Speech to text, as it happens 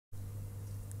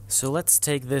So let's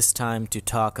take this time to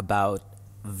talk about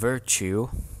virtue,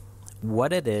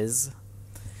 what it is,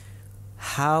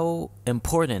 how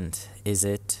important is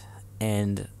it,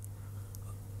 and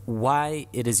why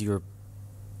it is your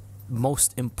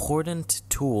most important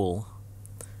tool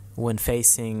when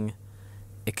facing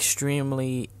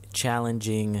extremely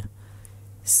challenging,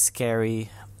 scary,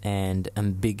 and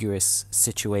ambiguous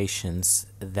situations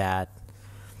that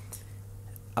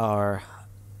are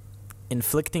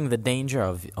inflicting the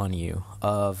danger on you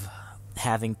of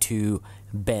having to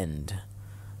bend.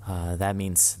 That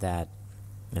means that,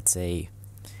 let's say,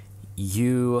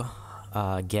 you're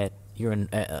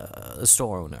a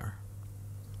store owner,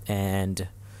 and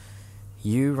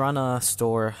you run a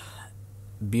store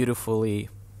beautifully.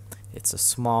 It's a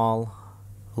small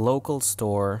local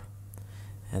store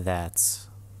that's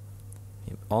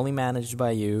only managed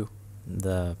by you.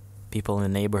 The people in the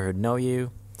neighborhood know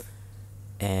you,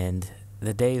 and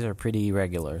the days are pretty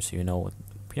regular, so you know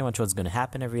pretty much what's going to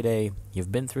happen every day.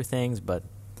 You've been through things, but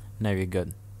now you're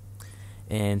good.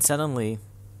 And suddenly,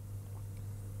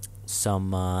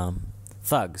 some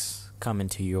thugs come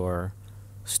into your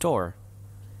store,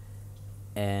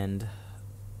 and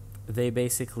they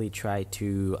basically try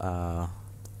to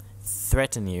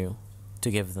threaten you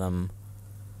to give them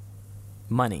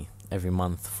money every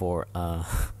month for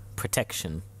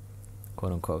protection,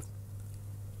 quote unquote.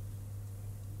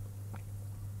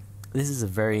 This is a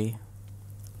very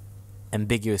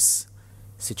ambiguous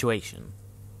situation.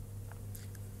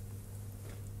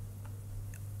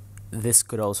 This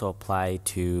could also apply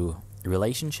to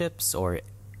relationships or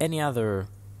any other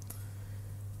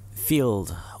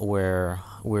field where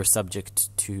we're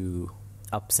subject to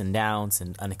ups and downs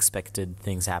and unexpected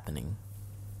things happening,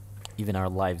 even our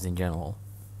lives in general.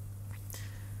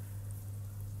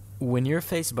 When you're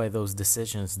faced by those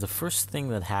decisions, the first thing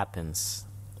that happens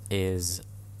is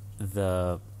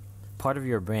the part of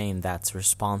your brain that's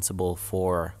responsible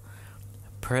for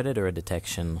predator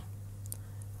detection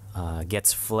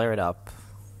gets flared up.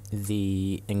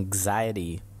 The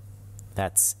anxiety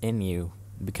that's in you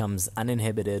becomes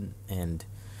uninhibited, and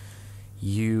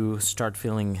you start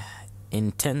feeling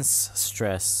intense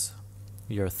stress.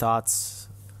 Your thoughts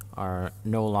are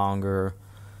no longer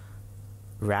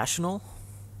rational,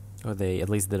 or at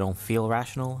least they don't feel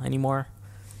rational anymore.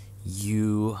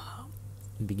 You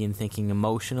begin thinking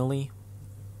emotionally.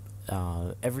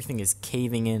 Everything is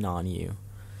caving in on you.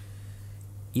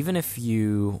 Even if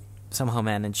you somehow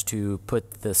manage to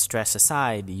put the stress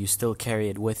aside, you still carry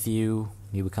it with you.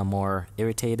 You become more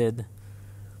irritated.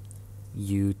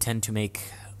 You tend to make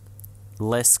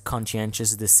less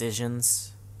conscientious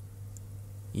decisions.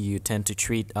 You tend to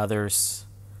treat others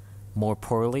more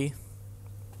poorly.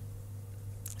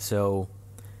 So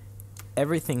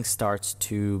everything starts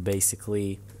to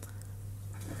basically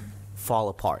fall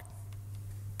apart.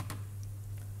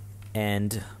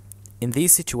 And in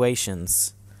these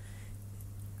situations,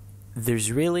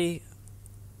 there's really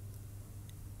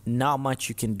not much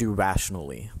you can do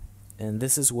rationally. And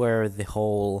this is where the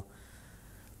whole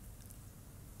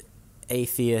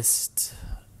atheist,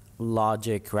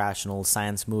 logic, rational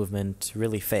science movement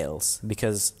really fails,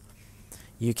 because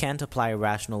you can't apply a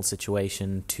rational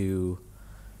situation to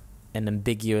an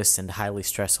ambiguous and highly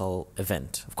stressful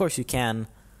event. Of course you can,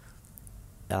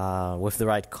 with the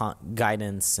right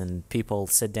guidance, and people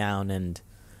sit down and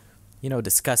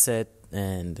discuss it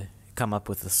and come up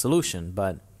with a solution.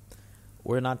 But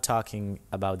we're not talking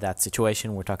about that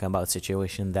situation. We're talking about a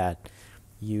situation that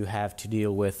you have to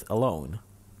deal with alone.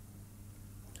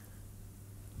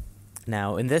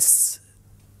 Now, in this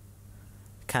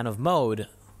kind of mode,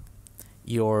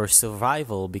 your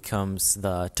survival becomes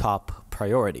the top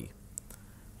priority,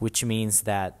 which means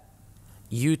that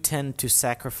you tend to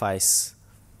sacrifice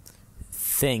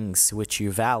things which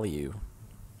you value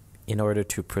in order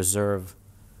to preserve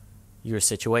your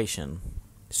situation.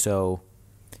 So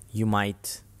you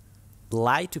might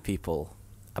lie to people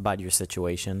about your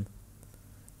situation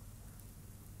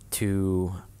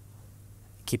to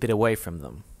keep it away from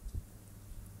them.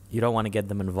 You don't want to get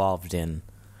them involved in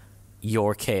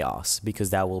your chaos, because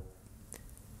that will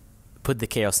put the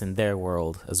chaos in their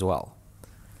world as well.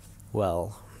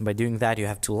 Well, by doing that, you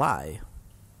have to lie.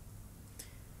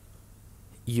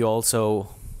 You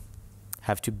also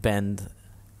have to bend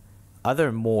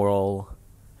other moral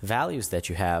values that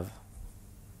you have.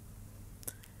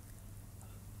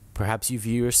 Perhaps you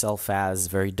view yourself as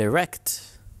very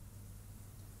direct,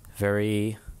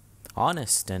 very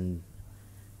honest, and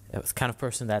the kind of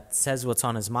person that says what's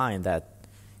on his mind, that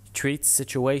treats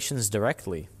situations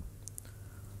directly.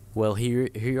 Well, here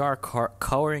you are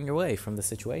cowering away from the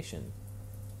situation.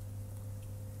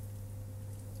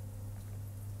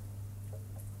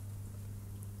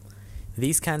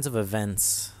 these kinds of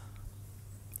events,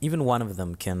 even one of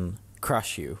them can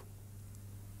crush you.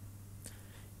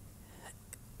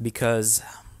 Because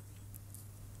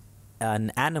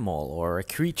an animal or a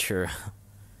creature,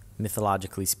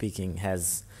 mythologically speaking,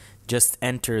 has just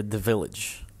entered the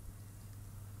village.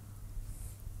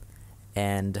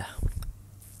 And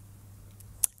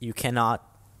you cannot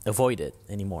avoid it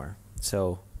anymore.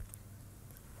 So,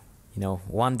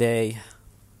 one day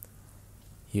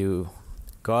you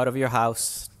go out of your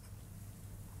house,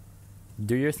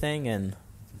 do your thing, and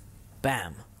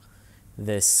bam,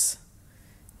 this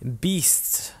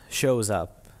beast shows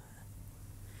up.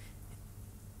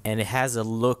 And it has a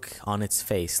look on its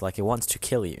face like it wants to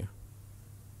kill you.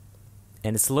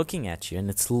 And it's looking at you, and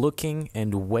it's looking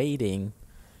and waiting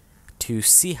to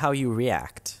see how you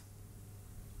react.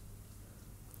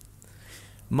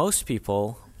 Most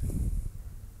people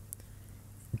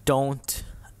don't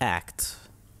act.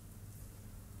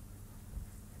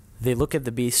 They look at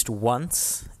the beast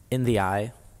once in the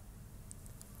eye,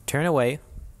 turn away,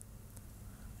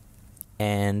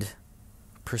 and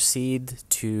proceed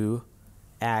to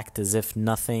act as if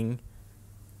nothing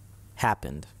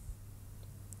happened,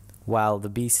 while the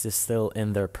beast is still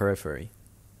in their periphery.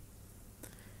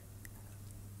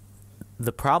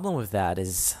 The problem with that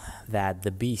is that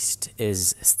the beast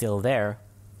is still there,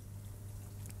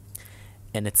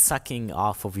 and it's sucking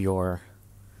off of your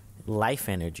life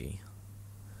energy.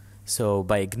 So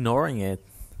by ignoring it,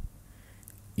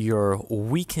 you're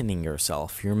weakening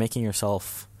yourself. You're making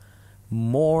yourself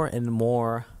more and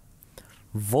more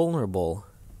vulnerable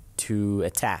to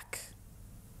attack.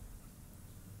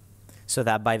 So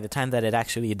that by the time that it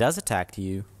actually does attack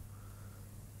you,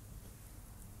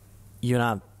 you're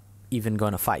not even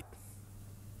going to fight.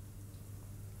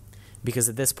 Because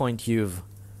at this point you've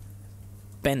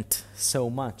bent so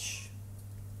much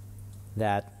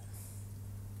that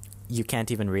you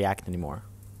can't even react anymore.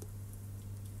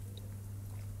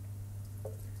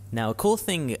 Now, a cool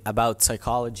thing about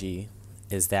psychology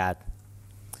is that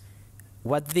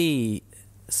what the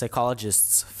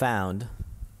psychologists found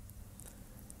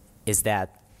is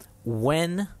that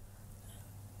when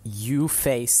you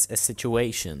face a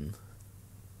situation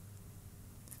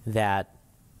that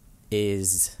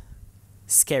is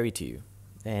scary to you,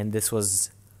 and this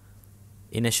was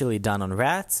initially done on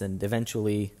rats, and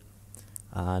eventually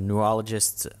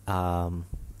neurologists saw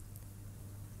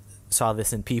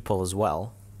this in people as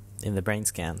well, in the brain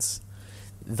scans.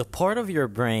 The part of your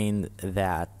brain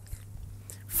that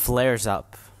flares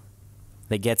up,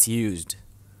 that gets used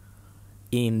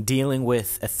in dealing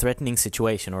with a threatening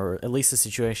situation, or at least a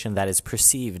situation that is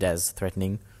perceived as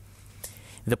threatening,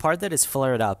 the part that is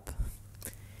flared up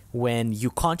when you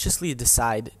consciously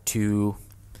decide to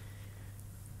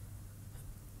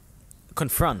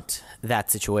confront that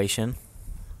situation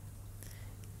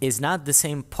is not the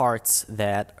same parts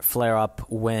that flare up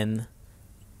when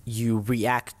you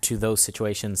react to those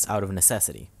situations out of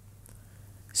necessity.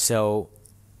 So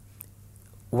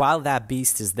while that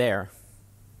beast is there,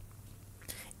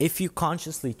 if you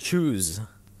consciously choose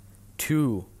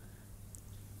to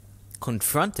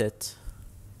confront it,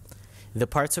 the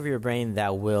parts of your brain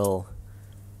that will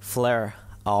flare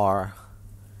are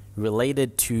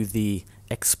related to the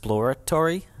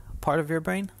exploratory part of your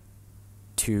brain,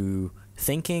 to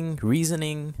thinking,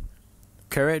 reasoning,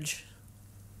 courage,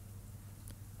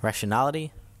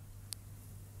 rationality.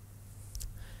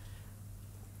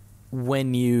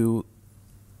 When you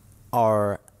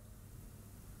are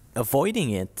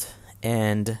avoiding it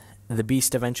and the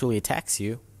beast eventually attacks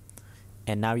you,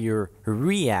 and now you're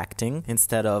reacting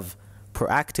instead of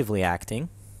proactively acting,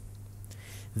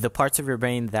 the parts of your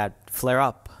brain that flare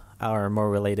up are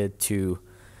more related to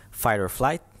fight or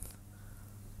flight,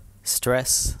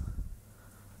 stress,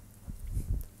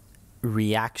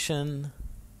 reaction,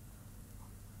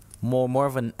 more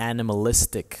of an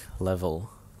animalistic level.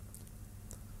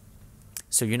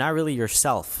 So you're not really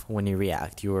yourself when you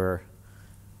react. You're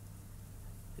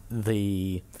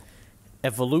the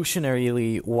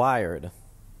evolutionarily wired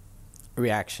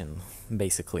reaction,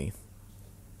 basically.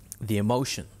 The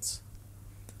emotions.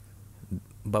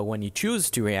 But when you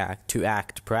choose to react, to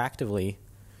act proactively,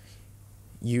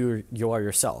 you are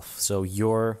yourself. So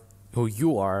you're who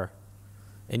you are,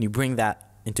 and you bring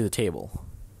that into the table.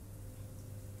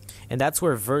 And that's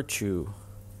where virtue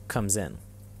comes in.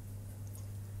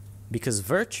 Because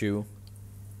virtue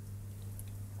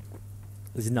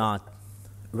is not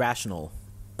rational.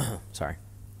 Sorry.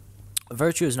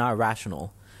 Virtue is not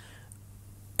rational.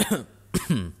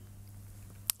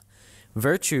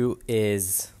 Virtue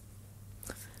is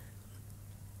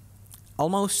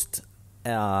almost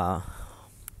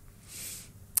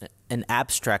an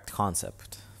abstract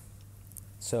concept.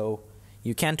 So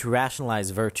you can't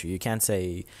rationalize virtue. You can't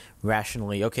say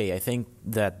rationally, okay, I think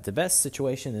that the best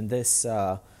situation in this,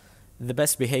 the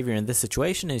best behavior in this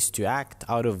situation is to act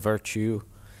out of virtue.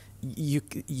 You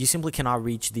simply cannot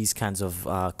reach these kinds of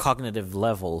cognitive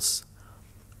levels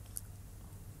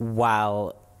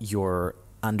while you're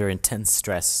under intense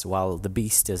stress, while the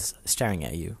beast is staring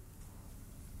at you.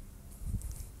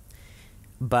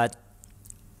 But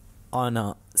on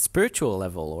a spiritual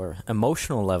level or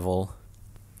emotional level,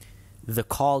 the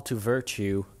call to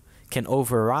virtue can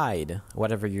override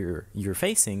whatever you're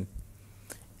facing,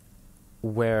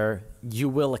 where you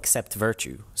will accept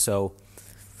virtue. So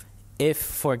if,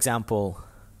 for example,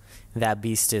 that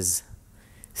beast is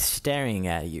staring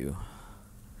at you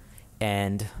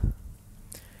and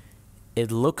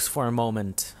it looks for a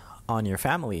moment on your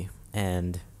family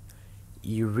and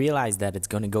you realize that it's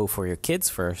going to go for your kids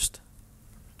first,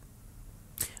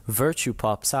 virtue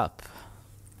pops up.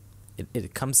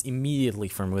 It comes immediately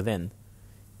from within.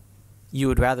 You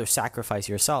would rather sacrifice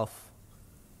yourself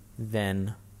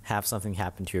than have something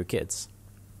happen to your kids.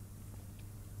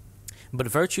 But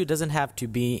virtue doesn't have to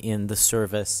be in the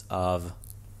service of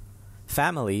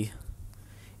family.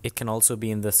 It can also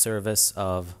be in the service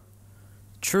of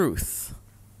truth.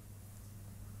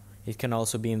 It can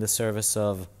also be in the service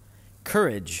of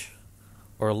courage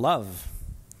or love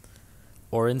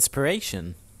or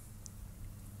inspiration.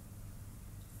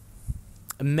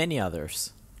 Many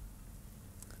others.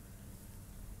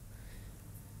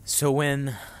 So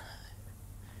when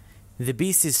the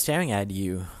beast is staring at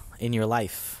you in your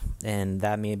life, and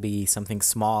that may be something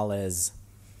small as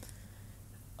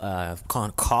a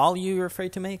call you're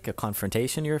afraid to make, a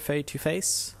confrontation you're afraid to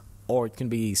face, or it can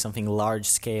be something large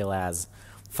scale as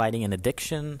fighting an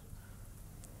addiction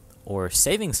or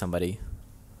saving somebody,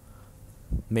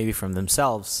 maybe from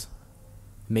themselves,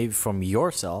 maybe from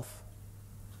yourself.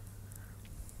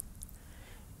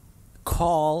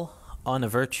 Call on a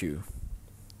virtue.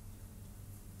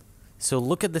 So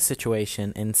look at the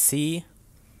situation and see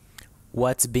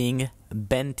what's being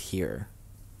bent here.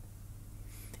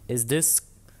 Is this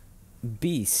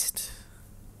beast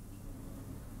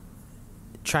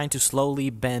trying to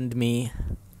slowly bend me?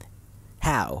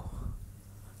 How?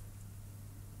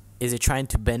 Is it trying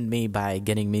to bend me by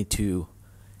getting me to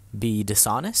be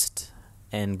dishonest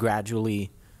and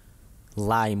gradually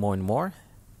lie more and more?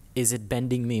 Is it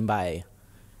bending me by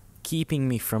keeping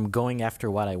me from going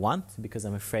after what I want because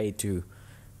I'm afraid to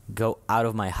go out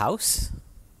of my house,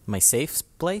 my safe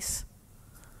place?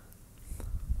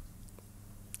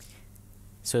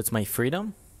 So it's my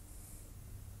freedom?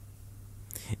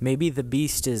 Maybe the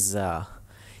beast is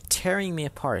tearing me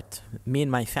apart, me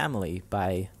and my family,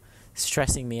 by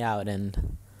stressing me out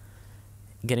and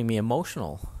getting me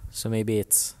emotional. So maybe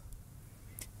it's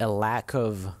a lack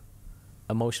of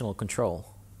emotional control.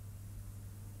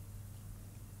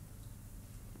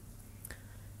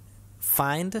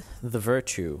 Find the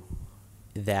virtue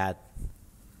that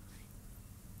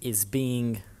is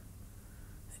being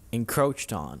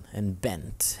encroached on and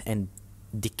bent and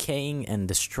decaying and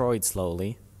destroyed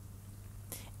slowly,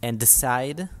 and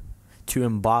decide to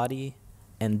embody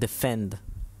and defend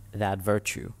that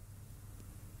virtue.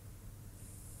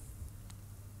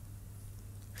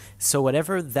 So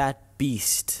whatever that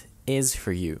beast is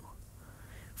for you,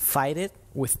 fight it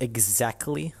with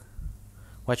exactly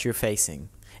what you're facing.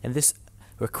 And this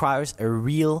requires a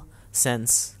real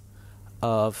sense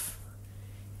of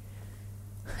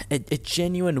a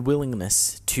genuine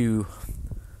willingness to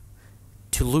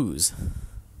lose,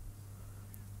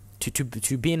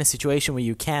 to be in a situation where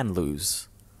you can lose,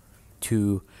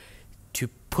 to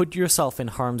put yourself in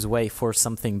harm's way for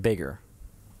something bigger.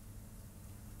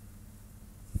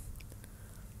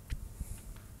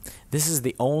 This is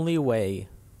the only way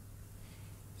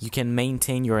you can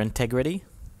maintain your integrity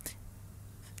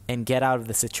and get out of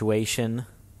the situation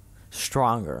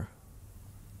stronger.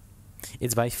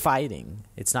 It's by fighting.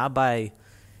 It's not by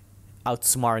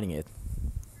outsmarting it.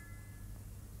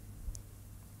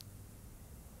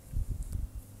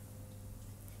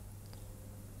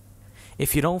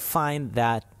 If you don't find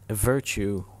that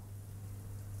virtue,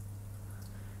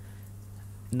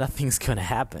 nothing's going to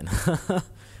happen.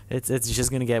 It's just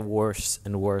going to get worse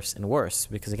and worse and worse,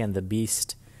 because again, the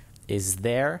beast is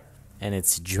there and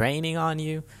it's draining on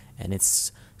you and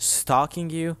it's stalking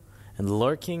you and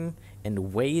lurking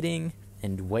and waiting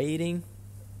and waiting.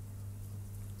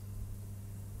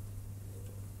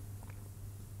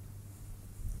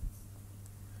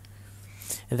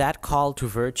 That call to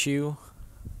virtue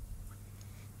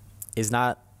is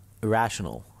not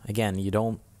irrational. Again, you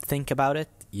don't think about it,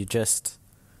 you just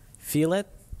feel it,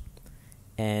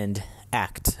 and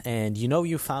act. And you know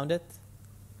you found it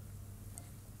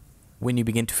when you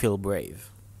begin to feel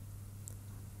brave.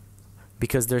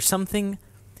 Because there's something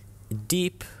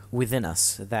deep within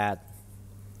us that,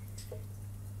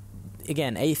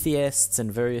 again, atheists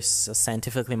and various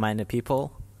scientifically minded people,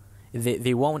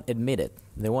 they won't admit it.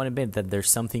 They won't admit that there's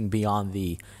something beyond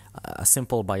the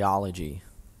simple biology,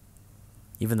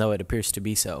 even though it appears to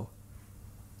be so.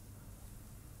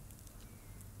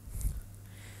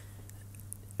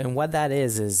 And what that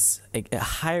is a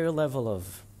higher level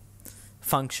of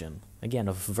function, again,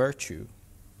 of virtue,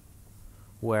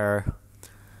 where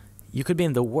you could be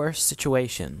in the worst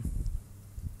situation.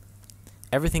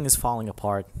 Everything is falling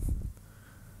apart,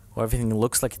 or everything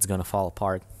looks like it's going to fall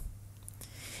apart.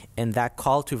 And that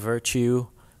call to virtue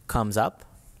comes up,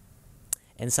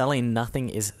 and suddenly nothing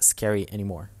is scary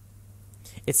anymore.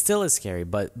 It still is scary,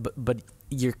 but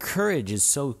your courage is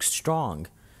so strong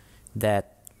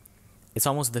that it's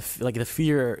almost like the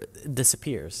fear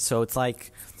disappears. So it's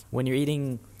like when you're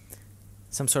eating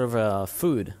some sort of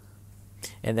food,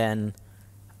 and then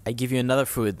I give you another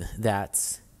food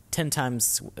that's 10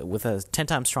 times with a 10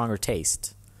 times stronger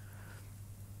taste.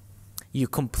 You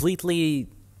completely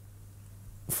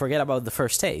forget about the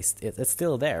first taste. It's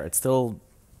still there. It's still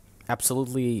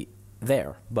absolutely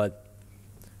there, but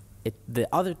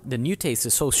the new taste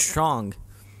is so strong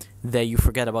that you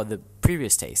forget about the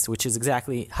previous taste, which is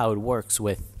exactly how it works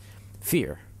with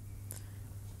fear.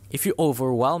 If you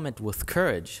overwhelm it with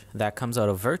courage that comes out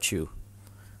of virtue,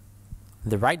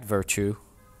 the right virtue,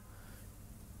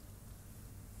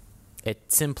 it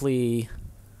simply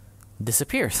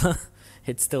disappears.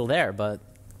 It's still there, but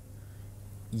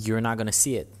you're not going to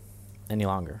see it any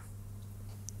longer.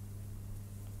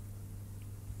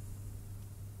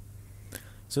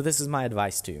 So this is my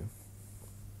advice to you.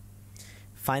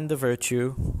 Find the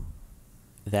virtue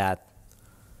that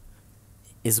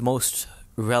is most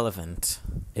relevant.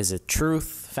 Is it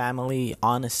truth, family,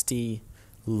 honesty,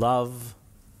 love,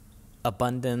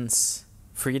 abundance,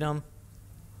 freedom?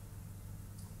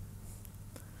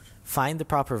 Find the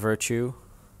proper virtue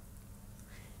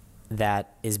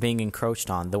that is being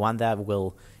encroached on, the one that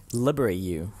will liberate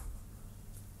you,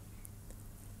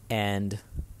 and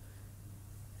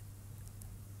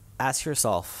ask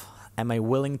yourself, am I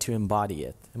willing to embody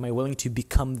it? Am I willing to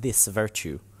become this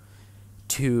virtue?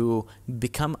 To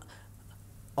become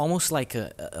almost like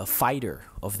a fighter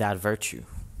of that virtue.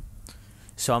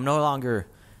 So I'm no longer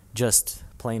just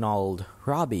plain old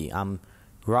Robby. I'm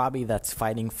Robby that's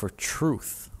fighting for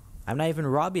truth. I'm not even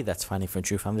Robby that's fighting for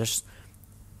truth. I'm just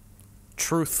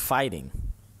truth fighting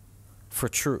for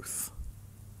truth.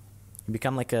 You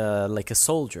become like a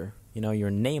soldier. You know,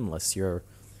 you're nameless. You're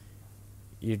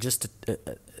just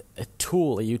a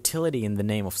tool, a utility in the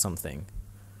name of something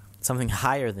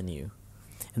higher than you.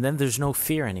 And then there's no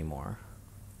fear anymore.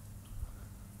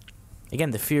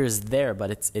 Again, the fear is there,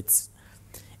 but it's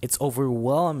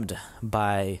overwhelmed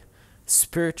by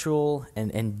spiritual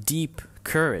and deep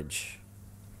courage.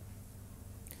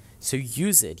 So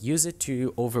use it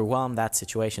to overwhelm that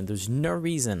situation. There's no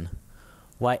reason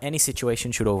why any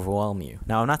situation should overwhelm you.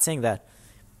 Now, I'm not saying that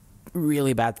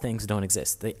really bad things don't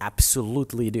exist. They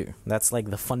absolutely do. That's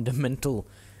like the fundamental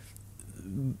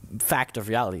fact of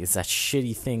reality, is that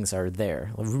shitty things are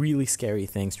there. Really scary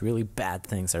things, really bad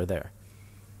things are there.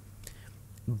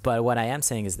 But what I am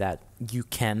saying is that you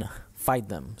can fight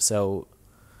them. So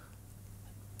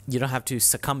you don't have to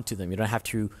succumb to them. You don't have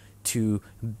to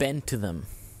bend to them.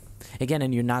 Again,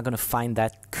 and you're not going to find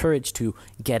that courage to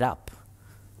get up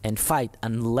and fight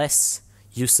unless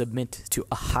you submit to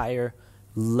a higher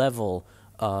level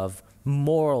of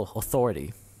moral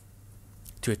authority,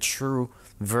 to a true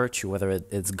virtue, whether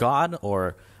it's God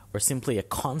or simply a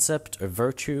concept or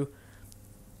virtue,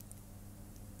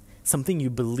 something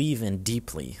you believe in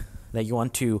deeply, that you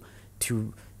want to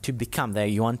become,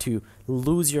 that you want to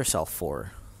lose yourself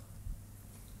for,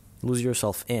 lose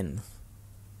yourself in.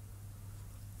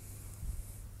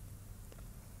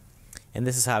 And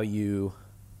this is how you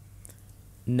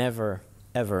never,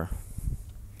 ever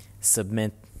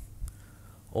submit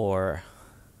or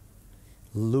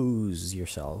lose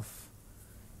yourself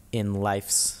in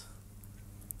life's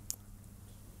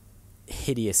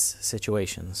hideous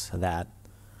situations that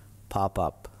pop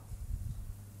up.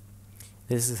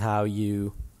 This is how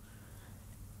you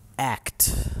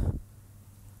act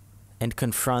and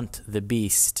confront the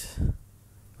beast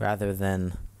rather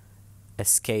than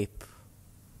escape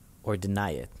or deny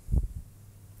it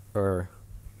or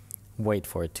wait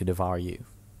for it to devour you.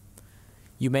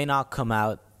 You may not come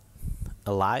out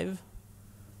alive.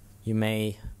 You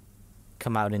may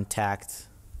come out intact,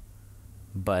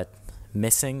 but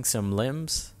missing some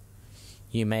limbs.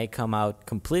 You may come out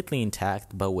completely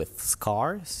intact but with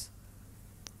scars,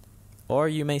 or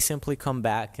you may simply come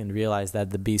back and realize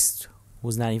that the beast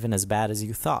was not even as bad as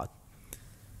you thought.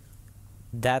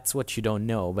 That's what you don't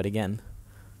know, but again,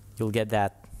 you'll get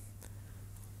that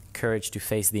courage to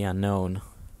face the unknown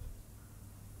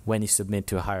when you submit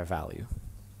to a higher value.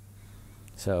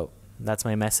 So that's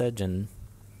my message, and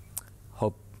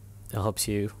hope it helps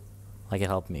you like it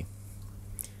helped me.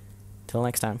 Till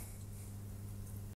next time.